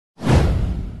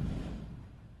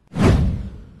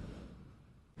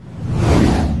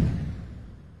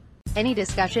Any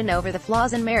discussion over the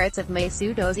flaws and merits of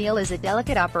Mesut Ozil is a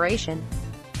delicate operation.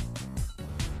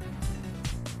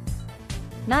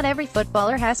 Not every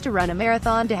footballer has to run a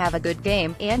marathon to have a good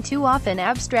game, and too often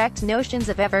abstract notions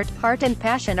of effort, heart and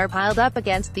passion are piled up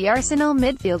against the Arsenal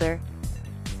midfielder.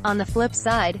 On the flip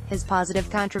side, his positive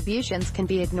contributions can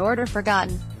be ignored or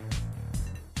forgotten.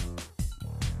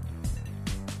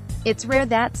 It's rare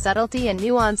that subtlety and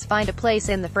nuance find a place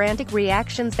in the frantic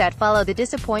reactions that follow the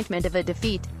disappointment of a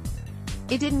defeat.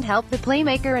 It didn't help the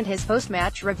playmaker in his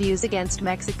post-match reviews against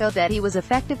Mexico that he was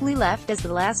effectively left as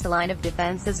the last line of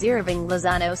defense as Irving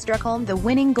Lozano struck home the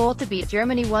winning goal to beat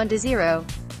Germany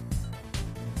 1-0.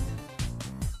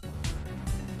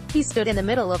 He stood in the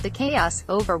middle of the chaos,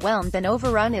 overwhelmed and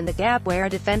overrun in the gap where a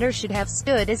defender should have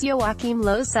stood as Joachim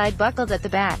Löw's side buckled at the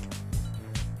back.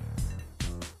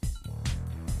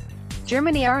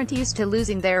 Germany aren't used to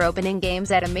losing their opening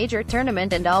games at a major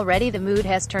tournament, and already the mood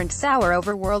has turned sour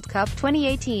over World Cup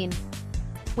 2018.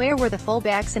 Where were the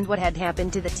fullbacks and what had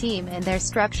happened to the team and their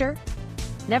structure?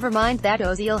 Never mind that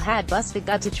Ozil had busted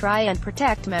gut to try and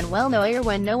protect Manuel Neuer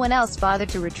when no one else bothered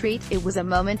to retreat. It was a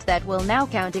moment that will now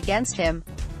count against him.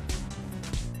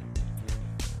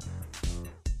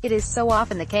 It is so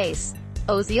often the case.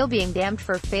 Ozil being damned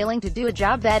for failing to do a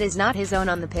job that is not his own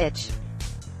on the pitch.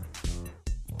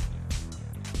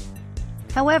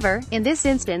 However, in this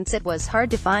instance it was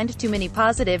hard to find too many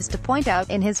positives to point out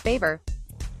in his favor.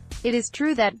 It is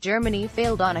true that Germany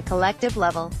failed on a collective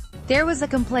level. There was a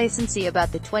complacency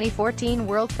about the 2014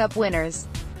 World Cup winners.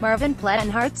 Marvin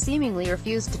Plattenhardt seemingly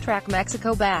refused to track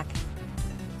Mexico back.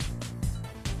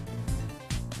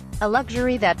 A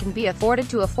luxury that can be afforded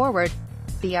to a forward.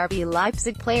 The RB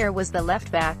Leipzig player was the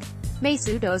left back.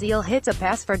 Mesut Ozil hits a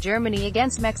pass for Germany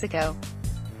against Mexico.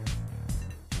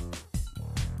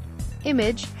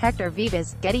 Image, Hector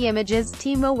Vivas, Getty Images.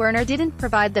 Timo Werner didn't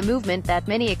provide the movement that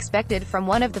many expected from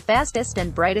one of the fastest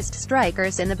and brightest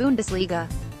strikers in the Bundesliga.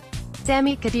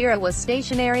 Sami Khedira was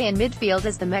stationary in midfield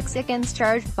as the Mexicans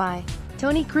charged by.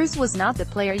 Toni Kroos was not the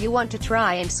player you want to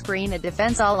try and screen a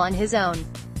defense all on his own.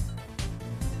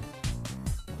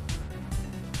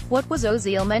 What was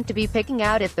Ozil meant to be picking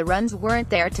out if the runs weren't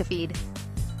there to feed?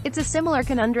 It's a similar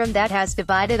conundrum that has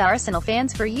divided Arsenal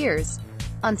fans for years.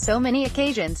 On so many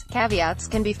occasions, caveats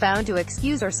can be found to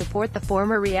excuse or support the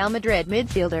former Real Madrid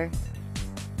midfielder.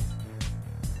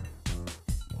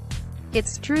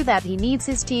 It's true that he needs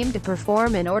his team to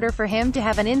perform in order for him to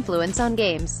have an influence on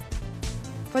games.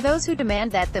 For those who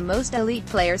demand that the most elite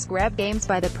players grab games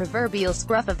by the proverbial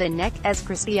scruff of the neck, as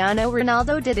Cristiano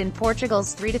Ronaldo did in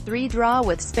Portugal's 3-3 draw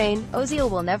with Spain, Ozil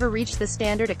will never reach the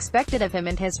standard expected of him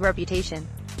and his reputation.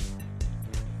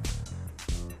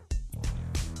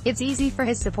 It's easy for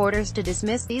his supporters to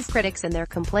dismiss these critics and their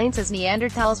complaints as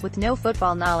Neanderthals with no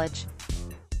football knowledge.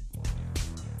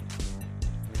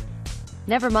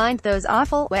 Never mind those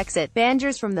awful exit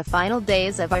bangers from the final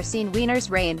days of Arsene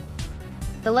Wenger's reign.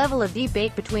 The level of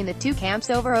debate between the two camps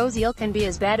over Ozil can be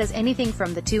as bad as anything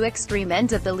from the two extreme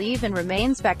ends of the leave and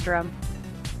remain spectrum.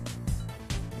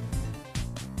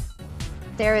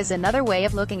 There is another way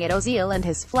of looking at Ozil and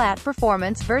his flat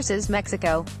performance versus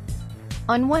Mexico.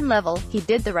 On one level, he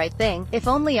did the right thing, if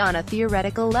only on a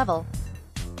theoretical level.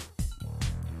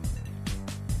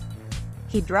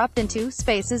 He dropped into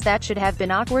spaces that should have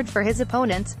been awkward for his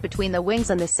opponents, between the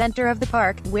wings and the center of the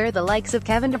park, where the likes of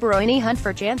Kevin De Bruyne hunt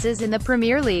for chances in the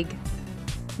Premier League.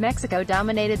 Mexico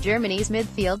dominated Germany's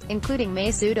midfield, including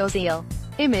Mesut Ozil.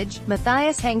 Image,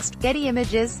 Matthias Hengst, Getty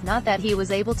Images. Not that he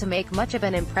was able to make much of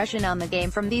an impression on the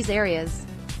game from these areas.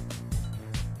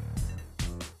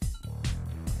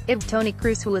 It was Toni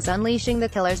Kroos who was unleashing the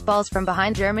killer's balls from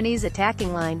behind Germany's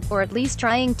attacking line, or at least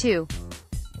trying to.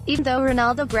 Even though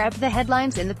Ronaldo grabbed the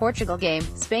headlines in the Portugal game,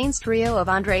 Spain's trio of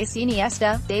Andres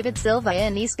Iniesta, David Silva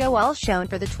and Isco all shone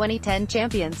for the 2010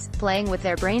 champions, playing with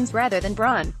their brains rather than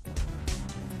brawn.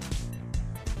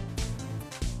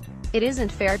 It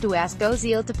isn't fair to ask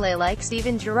Ozil to play like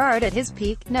Steven Gerrard at his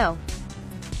peak, no.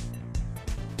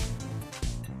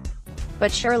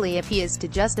 But surely if he is to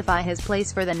justify his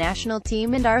place for the national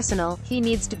team and Arsenal, he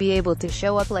needs to be able to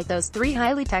show up like those three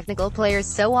highly technical players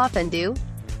so often do.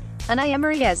 Unai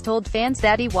Emery has told fans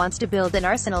that he wants to build an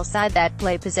Arsenal side that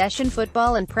play possession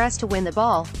football and press to win the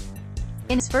ball.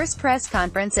 In his first press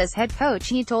conference as head coach,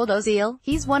 he told Ozil,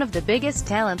 "He's one of the biggest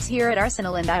talents here at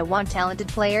Arsenal and I want talented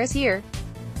players here.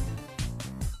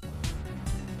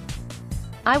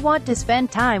 I want to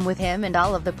spend time with him and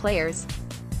all of the players.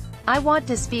 I want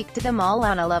to speak to them all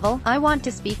on a level. I want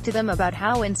to speak to them about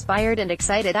how inspired and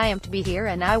excited I am to be here,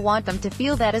 and I want them to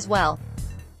feel that as well."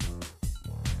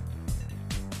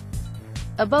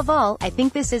 Above all, I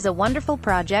think this is a wonderful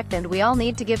project and we all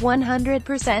need to give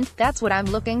 100%, that's what I'm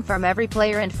looking from every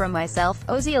player and from myself.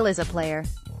 Ozil is a player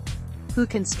who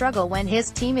can struggle when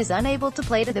his team is unable to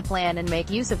play to the plan and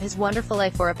make use of his wonderful eye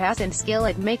for a pass and skill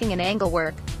at making an angle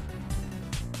work.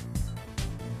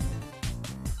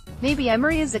 Maybe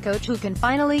Emery is a coach who can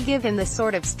finally give him the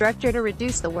sort of structure to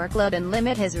reduce the workload and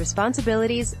limit his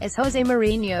responsibilities, as Jose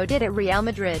Mourinho did at Real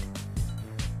Madrid.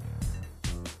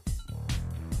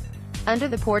 Under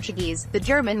the Portuguese, the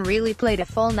German really played a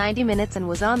full 90 minutes and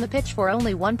was on the pitch for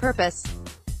only one purpose.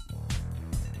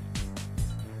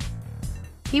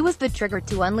 He was the trigger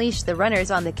to unleash the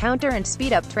runners on the counter and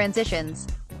speed up transitions.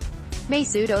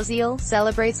 Mesut Ozil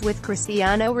celebrates with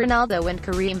Cristiano Ronaldo and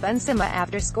Karim Benzema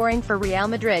after scoring for Real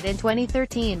Madrid in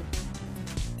 2013.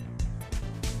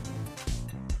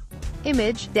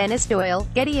 Image, Dennis Doyle,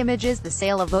 Getty Images. The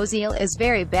sale of Ozil is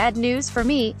very bad news for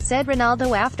me, said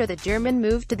Ronaldo after the German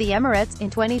moved to the Emirates in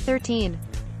 2013.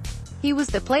 He was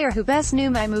the player who best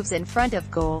knew my moves in front of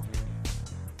goal.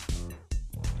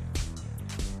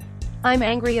 I'm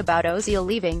angry about Ozil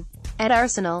leaving. At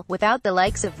Arsenal, without the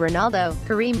likes of Ronaldo,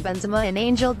 Karim Benzema and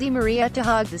Angel Di Maria to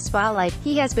hog the spotlight,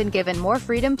 he has been given more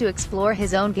freedom to explore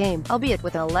his own game, albeit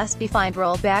with a less defined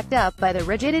role backed up by the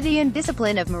rigidity and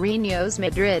discipline of Mourinho's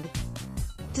Madrid.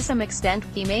 To some extent,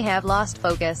 he may have lost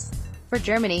focus. For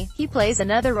Germany, he plays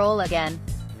another role again.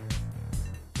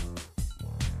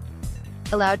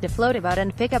 Allowed to float about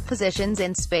and pick up positions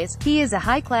in space, he is a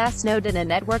high-class node in a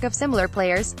network of similar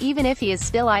players, even if he is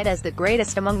still eyed as the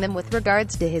greatest among them with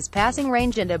regards to his passing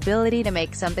range and ability to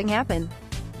make something happen.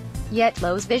 Yet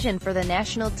Lowe's vision for the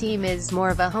national team is more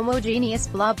of a homogeneous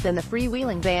blob than the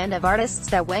freewheeling band of artists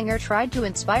that Wenger tried to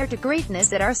inspire to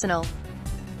greatness at Arsenal.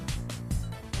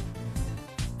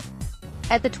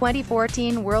 At the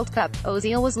 2014 World Cup,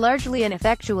 Ozil was largely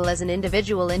ineffectual as an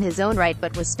individual in his own right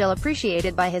but was still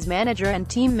appreciated by his manager and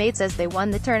teammates as they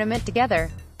won the tournament together.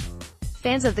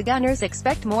 Fans of the Gunners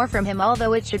expect more from him,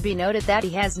 although it should be noted that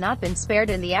he has not been spared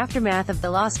in the aftermath of the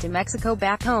loss to Mexico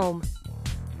back home.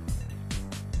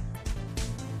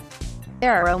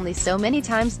 There are only so many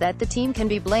times that the team can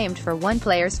be blamed for one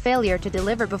player's failure to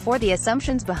deliver before the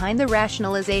assumptions behind the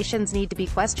rationalizations need to be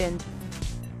questioned.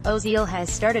 Ozil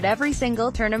has started every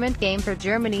single tournament game for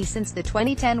Germany since the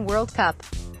 2010 World Cup.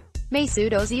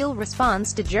 Mesut Ozil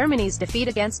responds to Germany's defeat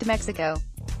against Mexico.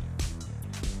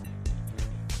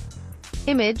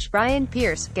 Image, Brian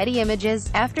Pierce, Getty Images.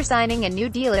 After signing a new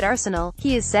deal at Arsenal,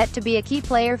 he is set to be a key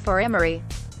player for Emery.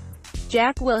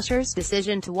 Jack Wilshere's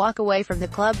decision to walk away from the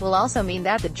club will also mean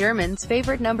that the Germans'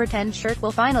 favorite number 10 shirt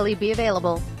will finally be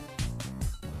available.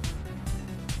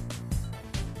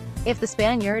 If the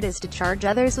Spaniard is to charge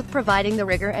others with providing the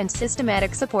rigor and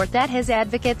systematic support that his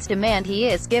advocates demand he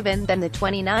is given, then the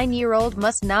 29-year-old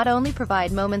must not only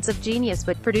provide moments of genius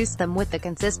but produce them with the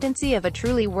consistency of a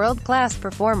truly world-class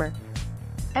performer.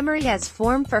 Emery has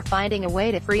formed for finding a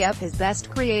way to free up his best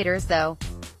creators though.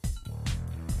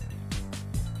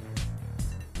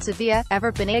 Sevilla,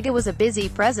 Ever Banega was a busy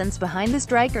presence behind the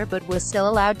striker but was still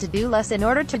allowed to do less in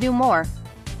order to do more.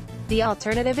 The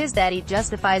alternative is that he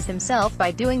justifies himself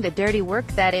by doing the dirty work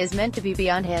that is meant to be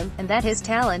beyond him, and that his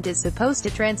talent is supposed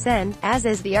to transcend, as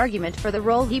is the argument for the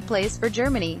role he plays for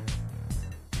Germany.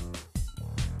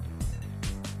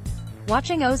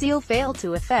 Watching Ozil fail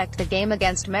to affect the game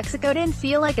against Mexico didn't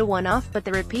feel like a one-off but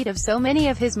the repeat of so many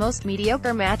of his most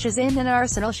mediocre matches in an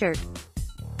Arsenal shirt.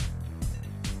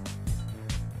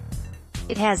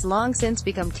 It has long since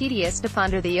become tedious to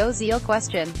ponder the Ozil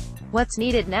question. What's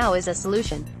needed now is a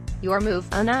solution. Your move,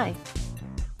 agai.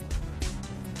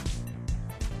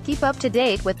 Keep up to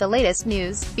date with the latest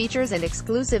news, features and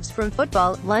exclusives from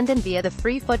Football London via the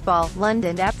free Football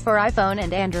London app for iPhone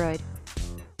and Android.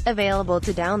 Available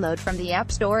to download from the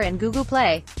App Store and Google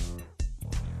Play.